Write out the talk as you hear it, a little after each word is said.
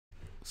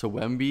So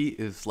Wemby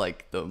is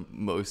like the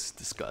most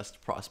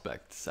discussed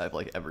prospect I've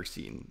like ever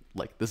seen.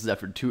 Like this is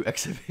after 2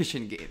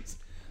 exhibition games.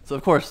 So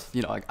of course,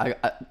 you know,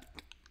 I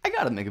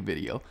gotta make a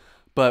video,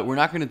 but we're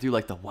not gonna do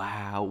like the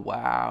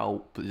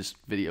wow just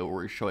video where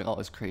we're showing all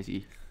his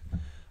crazy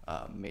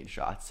made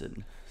shots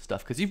and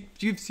stuff because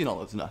you've seen all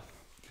those enough.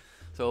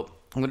 So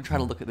I'm gonna try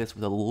to look at this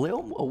with a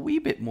wee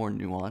bit more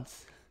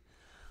nuance,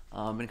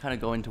 and kind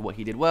of go into what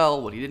he did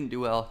well, what he didn't do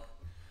well.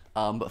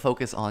 But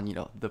focus on, you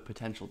know, the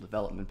potential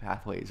development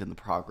pathways and the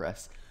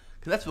progress.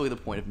 Because that's really the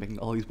point of making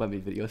all these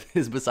Wemby videos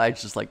is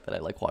besides just like that I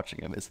like watching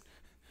him is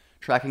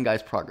tracking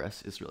guys'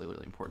 progress is really,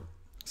 really important.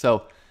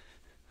 So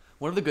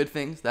one of the good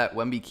things that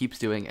Wemby keeps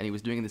doing, and he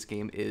was doing in this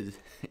game, is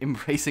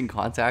embracing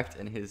contact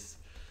and his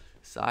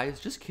size.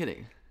 Just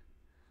kidding.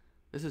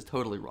 This is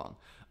totally wrong.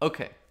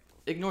 Okay,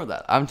 ignore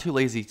that. I'm too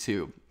lazy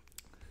to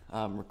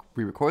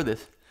re-record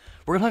this.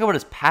 We're going to talk about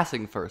his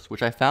passing first,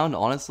 which I found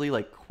honestly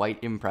like quite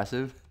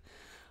impressive.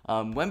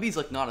 Wemby's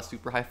like not a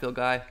super high field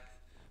guy,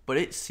 but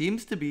it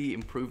seems to be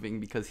improving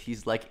because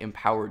he's like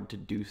empowered to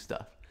do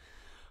stuff.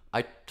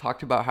 I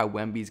talked about how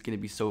Wemby's going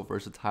to be so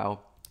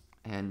versatile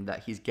and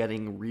that he's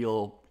getting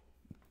real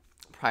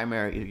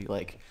primary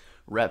like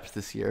reps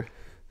this year.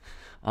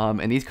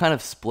 And these kind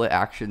of split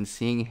actions,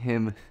 seeing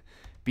him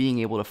being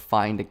able to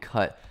find a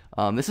cut.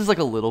 This is like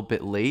a little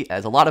bit late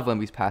as a lot of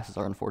Wemby's passes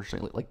are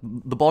unfortunately like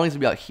the ball needs to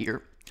be out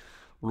here.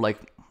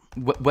 Like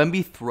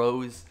Wemby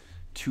throws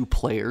to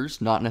players,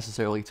 not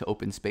necessarily to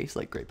open space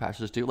like great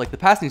passers do. Like the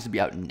pass needs to be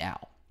out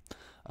now.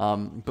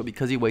 But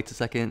because he waits a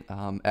second,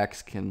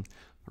 X can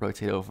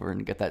rotate over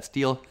and get that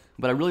steal.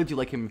 But I really do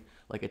like him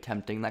like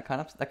attempting that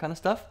kind of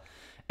stuff.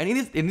 And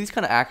in these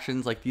kind of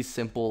actions, like these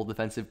simple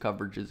defensive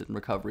coverages and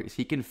recoveries,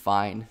 he can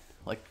find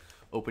like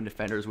open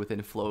defenders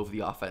within flow of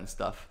the offense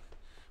stuff,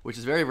 which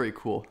is very, very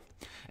cool.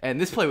 And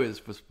this play was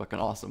fucking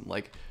awesome.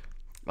 Like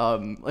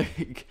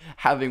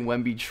having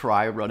Wemby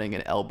try running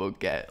an elbow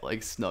get,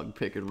 like snug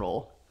pick and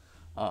roll.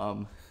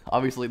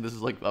 Obviously this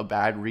is like a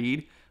bad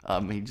read.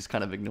 He just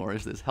kind of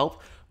ignores this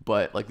help,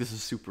 but like this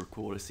is super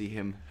cool to see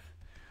him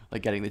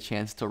like getting the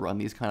chance to run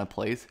these kind of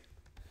plays,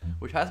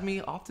 which has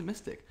me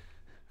optimistic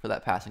for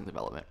that passing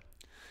development.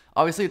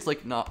 Obviously it's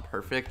like not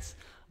perfect.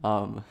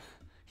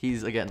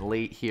 He's again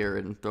late here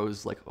and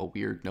throws like a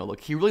weird no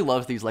look. He really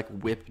loves these like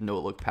whip no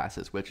look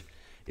passes, which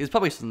is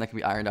probably something that can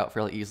be ironed out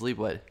fairly easily,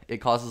 but it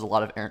causes a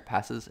lot of errant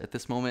passes at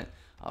this moment.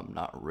 I'm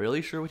not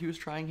really sure what he was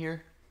trying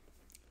here.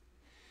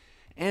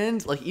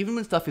 And like even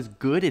when stuff is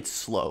good, it's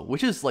slow,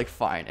 which is like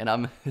fine.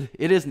 And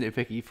it is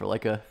nitpicky for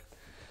like a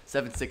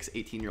 7'6",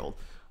 18-year-old.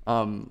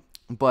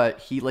 But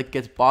he like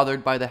gets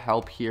bothered by the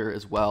help here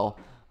as well.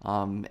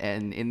 And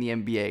in the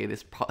NBA,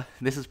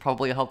 this is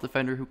probably a help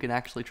defender who can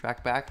actually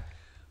track back.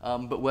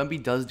 But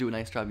Wemby does do a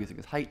nice job using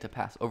his height to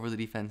pass over the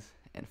defense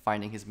and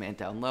finding his man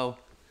down low.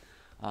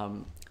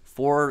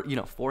 For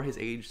his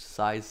age,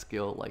 size,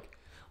 skill, like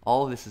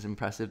all of this is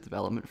impressive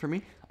development for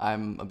me.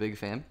 I'm a big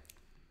fan,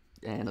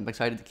 and I'm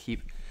excited to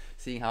keep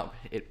seeing how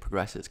it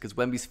progresses because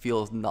Wemby's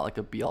feel is not like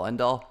a be all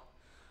end all.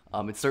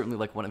 It's certainly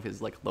like one of his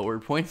like lower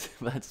points,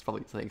 but that's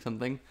probably saying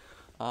something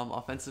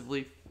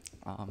offensively.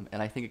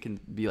 And I think it can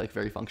be like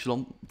very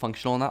functional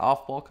in that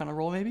off ball kind of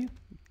role maybe.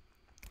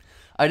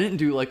 I didn't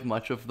do like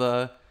much of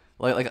the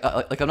like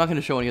I'm not going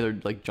to show any other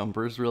like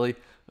jumpers really,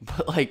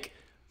 but like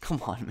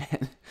come on,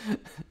 man.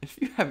 If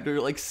you have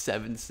your like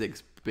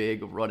 7'6"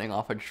 big running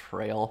off a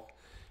trail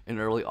in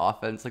early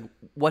offense, like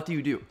what do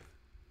you do?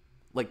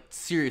 Like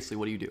seriously,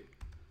 what do you do?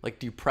 Like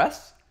do you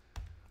press?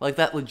 Like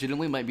that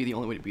legitimately might be the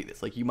only way to beat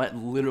this. Like you might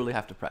literally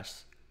have to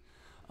press.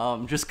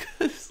 Just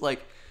cuz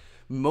like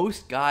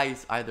most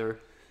guys either,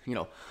 you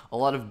know, a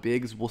lot of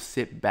bigs will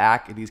sit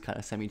back in these kind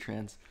of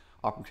semi-trans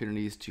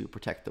opportunities to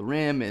protect the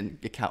rim and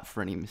account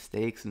for any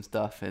mistakes and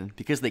stuff, and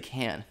because they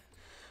can.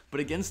 But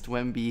against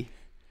Wemby,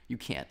 you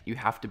can't. You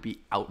have to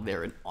be out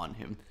there and on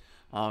him.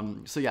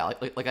 So yeah,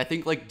 like I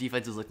think like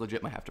defenses like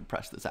legit might have to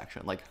press this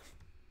action. Like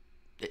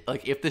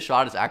if the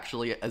shot is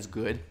actually as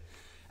good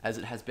as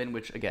it has been,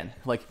 which again,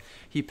 like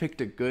he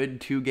picked a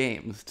good 2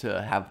 games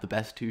to have the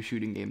best 2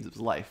 shooting games of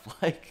his life.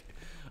 Like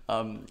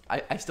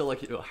I still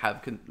like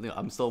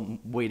I'm still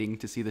waiting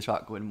to see the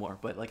shot go in more.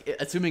 But like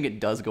assuming it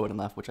does go in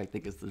enough, which I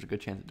think there's a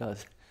good chance it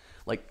does.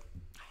 Like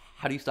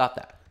how do you stop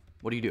that?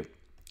 What do you do?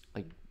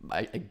 Like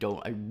I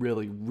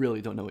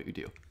really don't know what you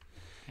do.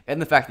 And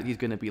the fact that he's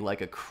going to be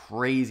like a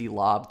crazy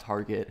lob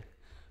target,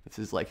 this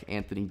is like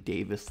Anthony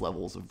Davis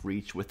levels of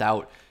reach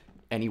without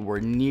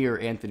anywhere near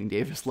Anthony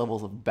Davis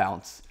levels of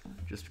bounce,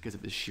 just because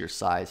of his sheer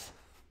size.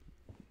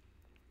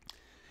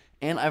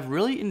 And I've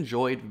really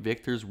enjoyed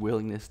Victor's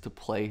willingness to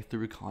play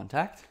through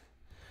contact.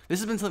 This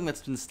has been something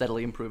that's been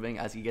steadily improving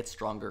as he gets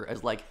stronger,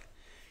 as like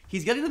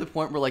he's getting to the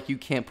point where like you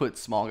can't put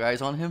small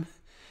guys on him.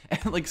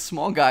 And like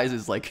small guys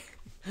is like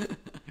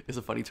is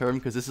a funny term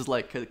because this is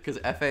like because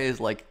FA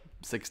is like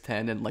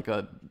 6'10" and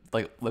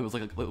it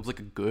was like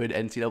a good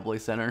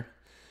NCAA center,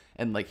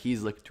 and like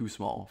he's like too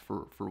small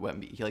for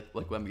Wemby. He like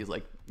Wemby is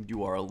like,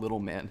 you are a little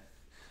man,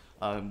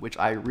 which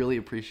I really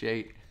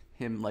appreciate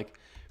him like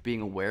being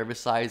aware of his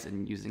size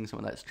and using some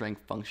of that strength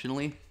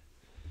functionally.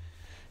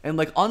 And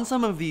like on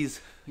some of these,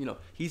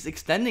 he's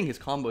extending his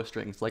combo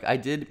strings. Like I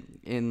did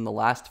in the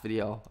last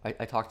video,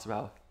 I talked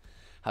about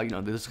how,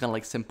 there's kind of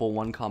like simple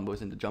one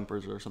combos into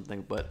jumpers or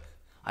something. But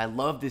I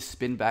love this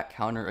spin back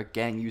counter,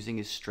 again, using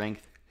his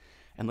strength.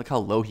 And look how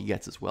low he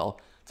gets as well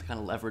to kind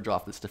of leverage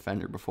off this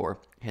defender before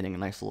hitting a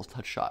nice little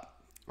touch shot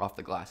off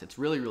the glass. It's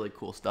really, really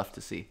cool stuff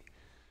to see.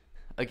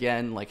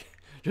 Again, like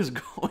just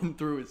going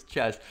through his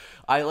chest.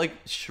 I like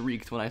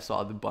shrieked when I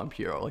saw the bump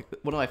hero. Like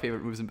one of my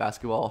favorite moves in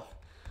basketball.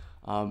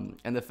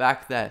 And the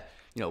fact that,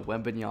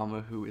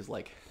 wembanyama, who is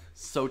like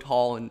so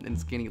tall and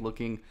skinny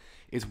looking,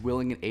 is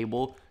willing and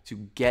able to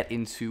get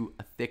into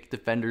a thick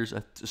defender's,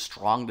 a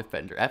strong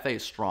defender. FA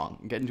is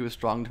strong. Get into a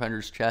strong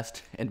defender's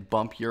chest and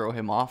bump hero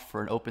him off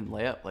for an open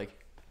layup.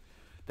 Like,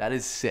 that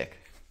is sick.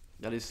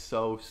 That is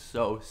so,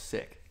 so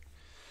sick.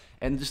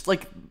 And just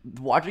like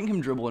watching him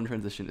dribble in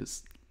transition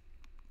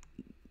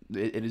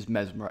it is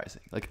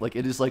mesmerizing. Like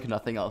it is like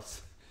nothing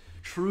else.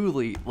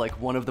 Truly like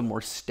one of the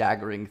more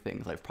staggering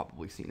things I've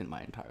probably seen in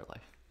my entire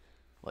life.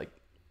 Like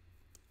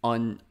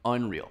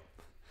unreal.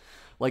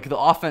 Like the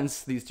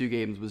offense these two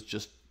games was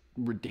just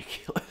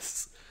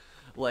ridiculous.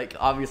 Like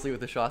obviously with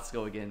the shots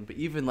going in, but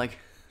even like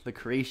the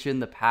creation,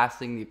 the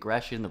passing, the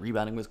aggression, the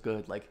rebounding was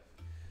good. Like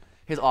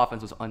his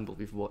offense was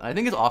unbelievable. And I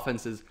think his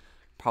offense is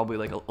probably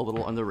like a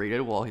little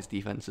underrated while his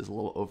defense is a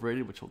little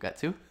overrated, which we'll get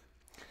to.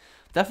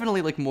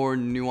 Definitely like more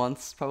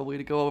nuance probably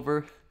to go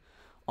over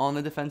on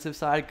the defensive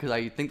side, because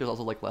I think there's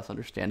also like less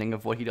understanding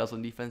of what he does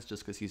on defense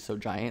just because he's so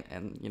giant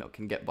and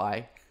can get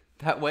by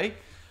that way.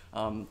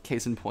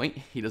 Case in point,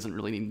 he doesn't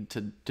really need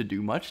to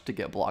do much to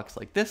get blocks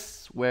like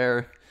this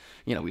where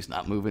he's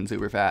not moving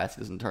super fast,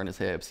 he doesn't turn his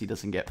hips, he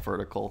doesn't get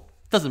vertical,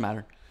 doesn't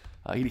matter.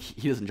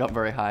 He doesn't jump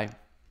very high.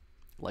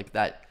 Like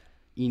that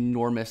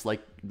enormous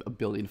like a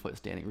billion-foot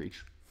standing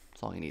reach,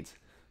 that's all he needs.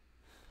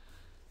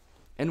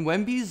 And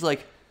Wemby's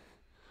like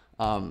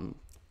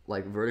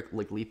vertical,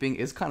 like leaping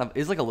is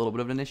like a little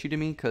bit of an issue to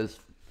me because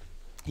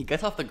he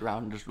gets off the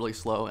ground just really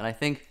slow, and I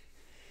think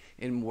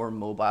in more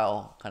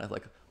mobile kind of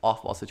like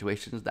off-ball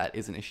situations that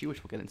is an issue,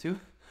 which we'll get into.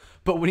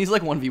 But when he's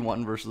like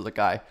 1v1 versus a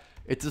guy,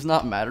 it does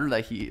not matter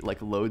that he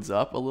like loads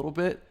up a little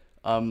bit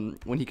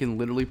when he can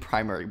literally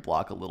primary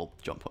block a little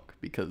jump hook,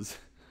 because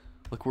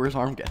look where his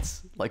arm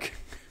gets. Like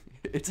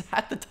it's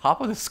at the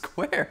top of the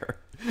square.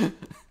 Like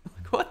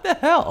what the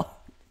hell?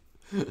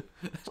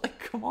 Like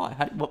come on,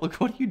 what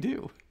do you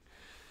do?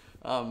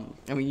 I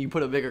mean, you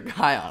put a bigger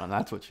guy on him,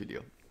 that's what you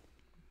do.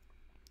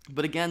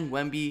 But again,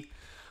 Wemby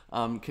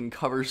can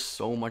cover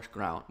so much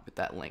ground with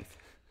that length.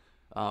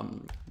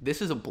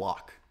 This is a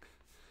block.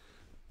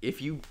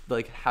 If you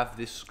like have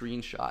this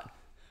screenshot,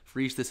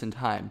 freeze this in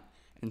time,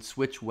 and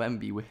switch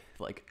Wemby with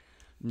like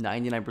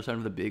 99%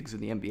 of the bigs in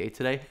the NBA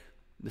today,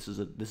 this is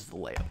a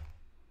layup.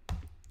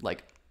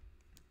 Like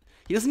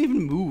he doesn't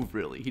even move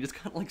really. He just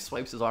kind of like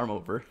swipes his arm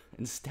over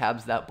and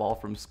stabs that ball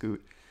from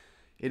Scoot.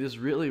 It is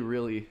really,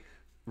 really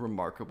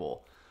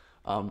remarkable.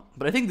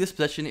 But I think this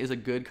possession is a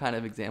good kind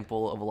of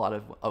example of a lot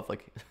of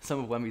like some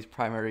of Wemby's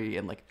primary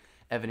and like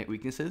evident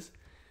weaknesses.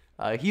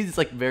 He's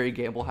like very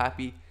gamble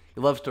happy.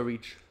 He loves to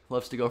reach,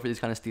 loves to go for these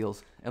kind of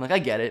steals. And like I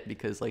get it,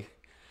 because like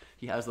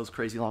he has those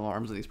crazy long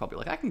arms and he's probably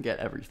like, I can get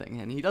everything.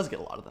 And he does get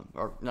a lot of them.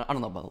 Or no, I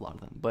don't know about a lot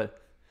of them,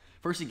 but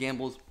first he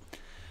gambles.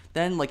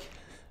 Then like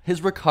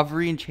his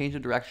recovery and change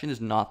of direction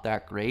is not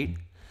that great.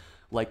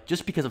 Like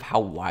just because of how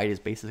wide his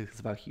base is, because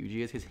of how huge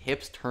he is. His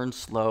hips turn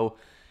slow.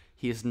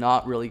 He is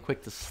not really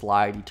quick to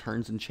slide. He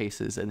turns and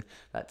chases, and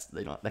that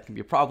can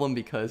be a problem,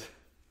 because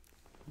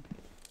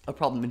a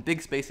problem in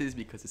big spaces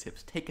because his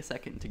hips take a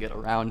second to get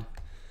around.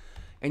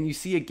 And you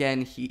see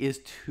again, he is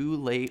too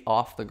late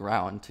off the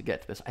ground to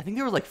get to this. I think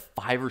there were like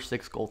 5 or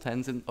 6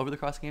 goaltends over the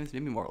cross games,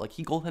 maybe more. Like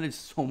he goaltended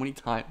so many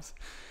times,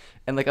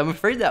 and like I'm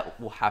afraid that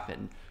will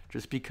happen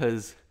just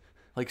because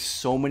like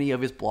so many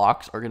of his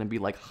blocks are gonna be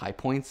like high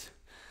points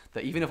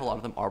that even if a lot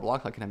of them are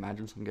blocked, I can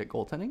imagine some get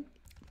goaltending.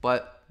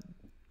 But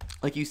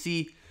like you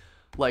see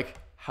like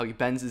how he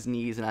bends his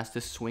knees and has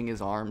to swing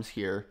his arms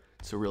here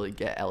to really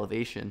get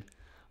elevation.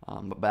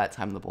 But by that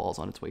time the ball's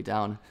on its way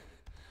down.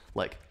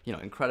 Like,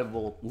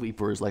 incredible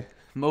leapers like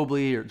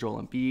Mobley or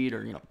Joel Embiid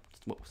or,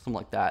 something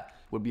like that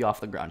would be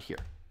off the ground here.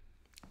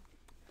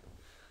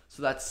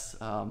 So that's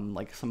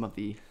like some of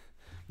the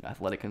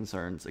athletic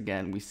concerns.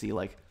 Again, we see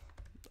like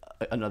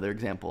another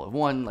example of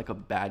one, like a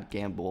bad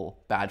gamble,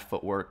 bad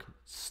footwork,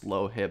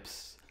 slow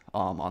hips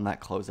on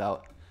that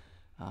closeout.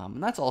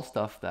 And that's all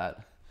stuff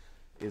that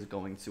is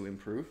going to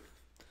improve.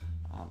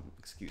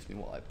 Excuse me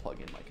while I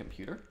plug in my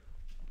computer.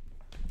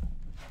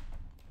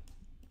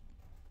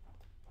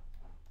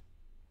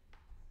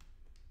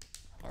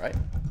 All right,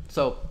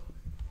 so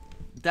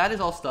that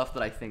is all stuff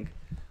that I think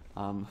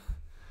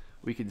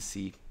we can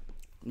see,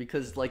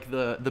 because like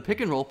the pick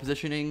and roll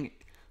positioning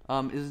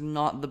is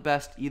not the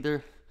best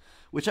either,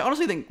 which I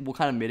honestly think will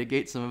kind of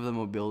mitigate some of the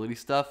mobility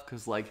stuff,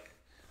 because like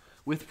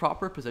with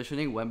proper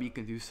positioning, Wemby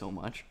can do so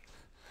much.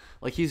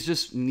 Like he's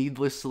just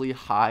needlessly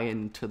high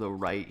and to the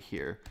right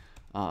here,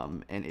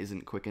 and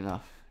isn't quick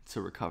enough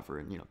to recover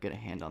and get a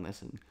hand on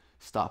this and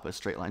stop a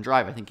straight line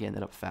drive. I think he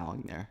ended up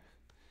fouling there.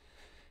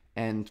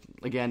 And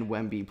again,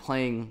 Wemby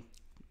playing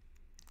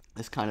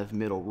this kind of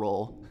middle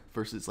role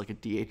versus like a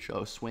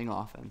DHO swing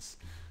offense.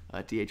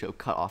 DHO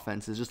cut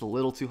offense is just a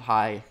little too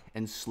high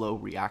and slow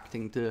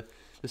reacting to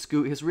the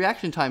scoot. His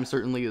reaction time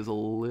certainly is a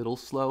little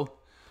slow.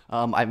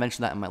 I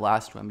mentioned that in my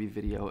last Wemby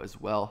video as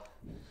well.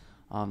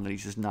 That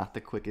he's just not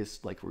the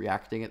quickest like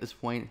reacting at this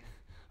point,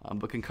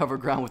 but can cover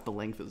ground with the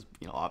length, is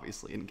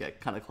obviously, and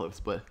get kind of close.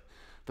 But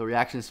the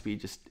reaction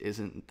speed just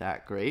isn't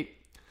that great.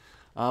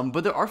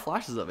 But there are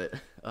flashes of it,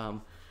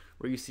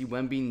 where you see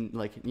Wemby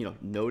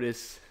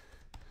notice,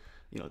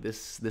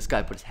 this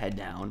guy put his head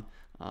down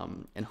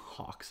and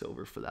hawks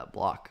over for that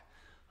block,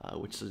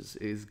 which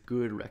is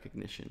good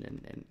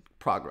recognition and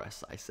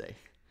progress. I say,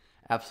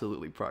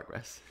 absolutely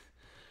progress.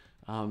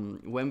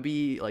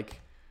 Wemby,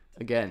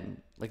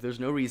 again, there's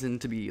no reason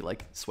to be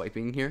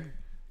swiping here.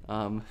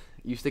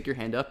 You stick your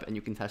hand up and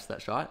you can test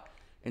that shot.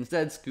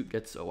 Instead, Scoot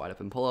gets a wide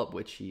open pull up,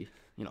 which he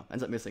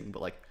ends up missing.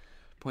 But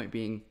point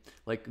being,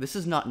 this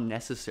is not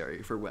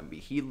necessary for Wemby.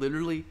 He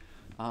literally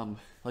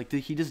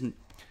he doesn't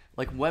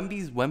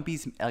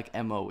Wemby's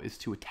MO is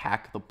to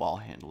attack the ball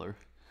handler,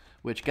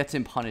 which gets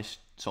him punished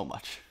so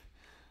much.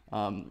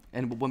 And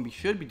what Wemby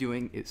should be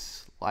doing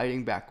is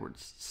sliding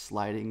backwards,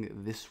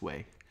 sliding this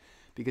way,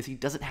 because he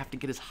doesn't have to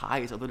get as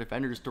high as other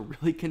defenders to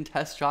really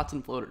contest shots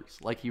and floaters.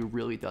 He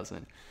really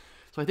doesn't.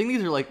 So I think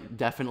these are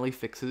definitely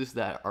fixes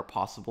that are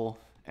possible,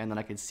 and then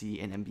I could see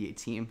an NBA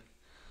team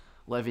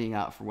levying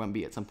out for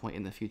Wemby at some point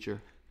in the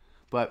future.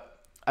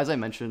 But as I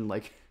mentioned,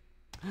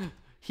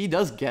 he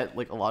does get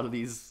a lot of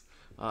these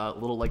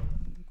little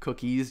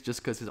cookies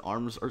just because his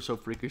arms are so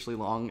freakishly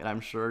long, and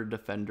I'm sure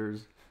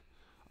defenders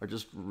are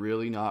just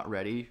really not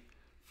ready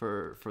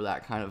for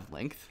that kind of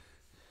length.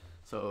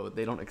 So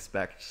they don't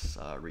expect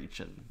reach,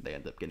 and they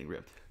end up getting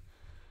ripped.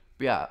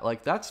 But yeah,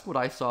 that's what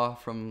I saw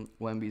from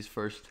Wemby's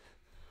first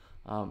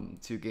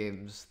 2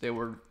 games. They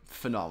were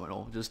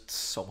phenomenal, just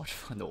so much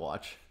fun to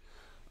watch.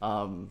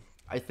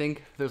 I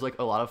think there's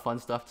a lot of fun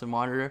stuff to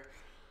monitor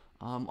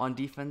on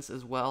defense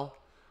as well.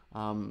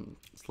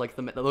 It's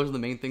those are the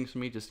main things for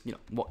me. Just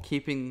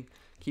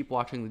keep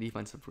watching the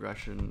defensive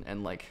progression,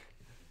 and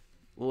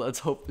let's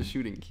hope the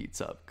shooting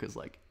keeps up, because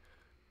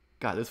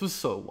God, this was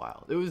so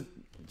wild. It was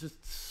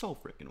just so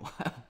freaking wild.